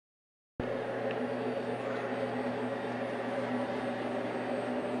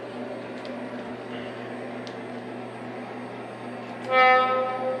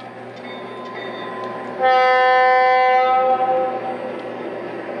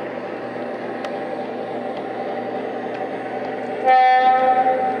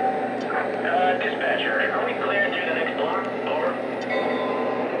Dispatcher, are we cleared through the next block? Over.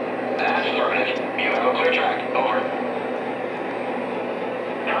 That's affirmative. You have a clear track. Over.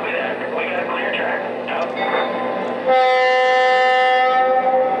 Copy that. We got a clear track. Out.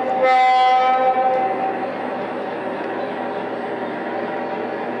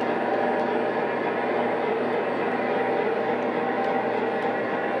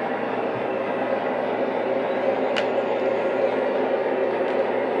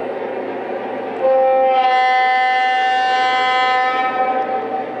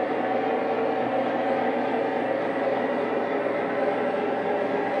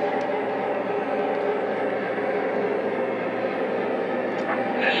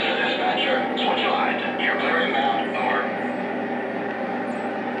 This is dispatcher. Switch lines. You're clearing bound. Over.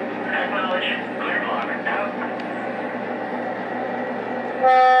 Acknowledge. Clear block. Out.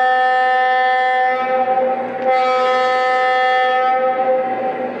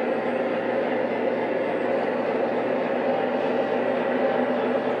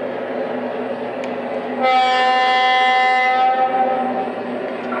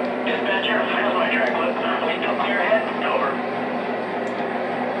 Dispatcher, how's my track look? Are we still clear ahead? Over.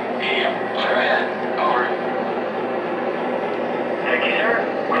 Yep. Clear ahead. Over. Thank you, sir.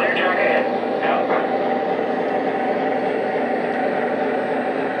 Clear track ahead. Out.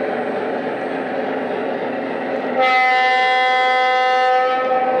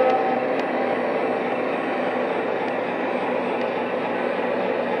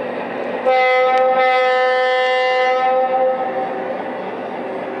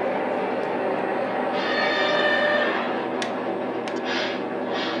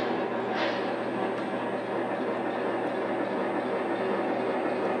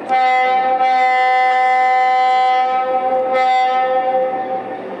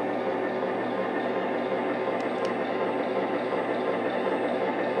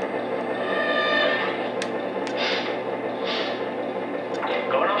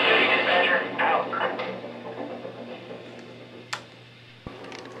 Going on city, dispatcher. Out.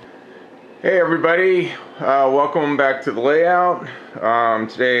 Hey everybody, welcome back to the layout.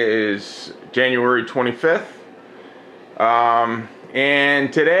 Today is January 25th.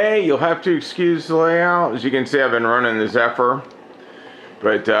 And today you'll have to excuse the layout. As you can see, I've been running the Zephyr.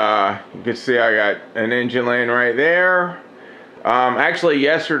 But you can see I got an engine lane right there. Actually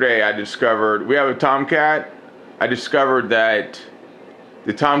yesterday I discovered, we have a Tomcat. I discovered that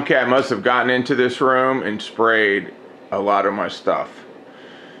the Tomcat must have gotten into this room and sprayed a lot of my stuff.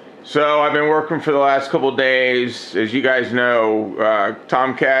 So I've been working for the last couple days. As you guys know,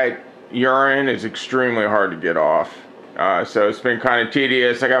 Tomcat urine is extremely hard to get off. So it's been kind of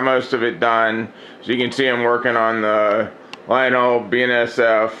tedious. I got most of it done. As you can see, I'm working on the Lionel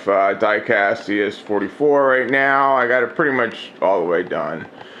BNSF diecast CS44 right now. I got it pretty much all the way done.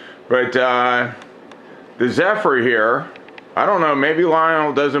 But the Zephyr here, I don't know, maybe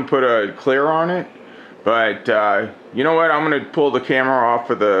Lionel doesn't put a clear on it, but you know what, I'm going to pull the camera off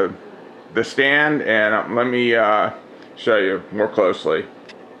of the stand and let me show you more closely.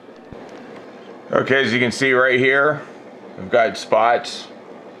 Okay, as you can see right here, I've got spots.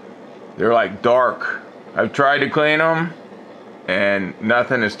 They're like dark. I've tried to clean them and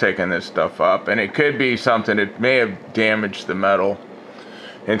nothing is taking this stuff up, and it could be something that may have damaged the metal.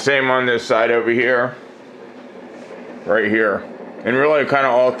 And same on this side over here. Right here, and really kind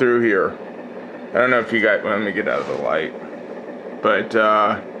of all through here. I don't know if you got, let me get out of the light, but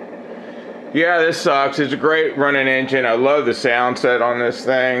yeah, this sucks. It's a great running engine. I love the sound set on this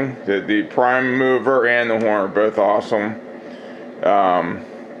thing. The prime mover and the horn are both awesome.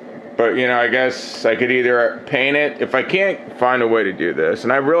 But you know, I guess I could either paint it if I can't find a way to do this,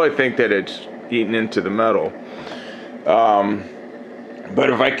 and I really think that it's eaten into the metal.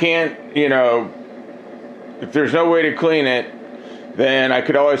 But if I can't, you know, if there's no way to clean it, then I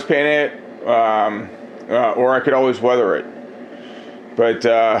could always paint it, or I could always weather it. But,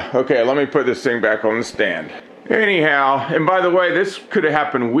 okay, let me put this thing back on the stand. Anyhow, and by the way, this could have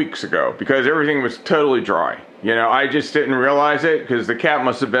happened weeks ago because everything was totally dry. You know, I just didn't realize it because the cap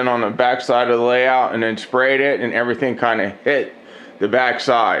must have been on the back side of the layout and then sprayed it, and everything kind of hit the back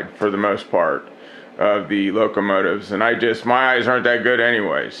side for the most part of the locomotives. And my eyes aren't that good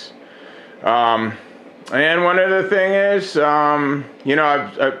anyways. And one other thing is, you know,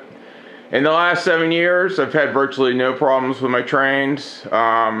 I've in the last 7 years, I've had virtually no problems with my trains.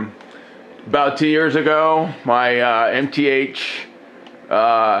 About 2 years ago, my MTH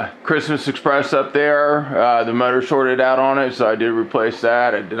Christmas Express up there. The motor shorted out on it, so I did replace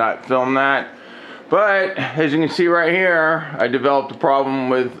that. I did not film that. But as you can see right here, I developed a problem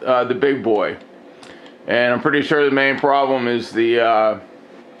with the big boy. And I'm pretty sure the main problem is the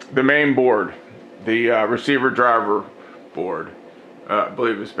main board, the receiver driver board. I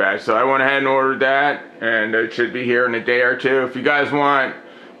believe it's bad. So I went ahead and ordered that, and it should be here in a day or two. If you guys want,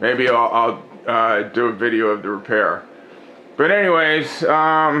 maybe I'll do a video of the repair. But anyways,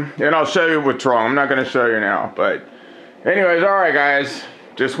 and I'll show you what's wrong. I'm not going to show you now. But anyways, alright guys.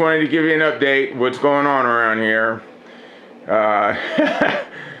 Just wanted to give you an update what's going on around here.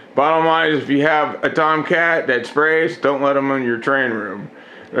 Bottom line is, if you have a tomcat that sprays, don't let them in your train room.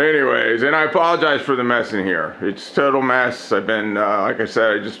 Anyways, and I apologize for the mess in here. It's a total mess. I've been, like I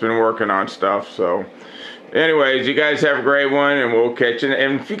said, I've just been working on stuff. So anyways, you guys have a great one, and we'll catch you.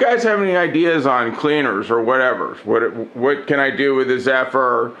 And if you guys have any ideas on cleaners or whatever, what can I do with the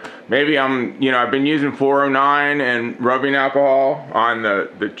Zephyr? Maybe I've been using 409 and rubbing alcohol on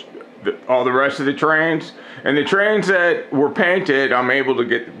all the rest of the trains. And the trains that were painted, I'm able to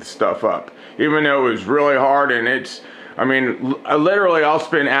get the stuff up. Even though it was really hard, and literally I'll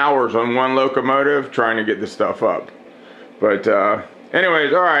spend hours on one locomotive trying to get the stuff up. But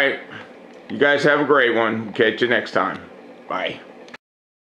anyways, alright. You guys have a great one. Catch you next time. Bye.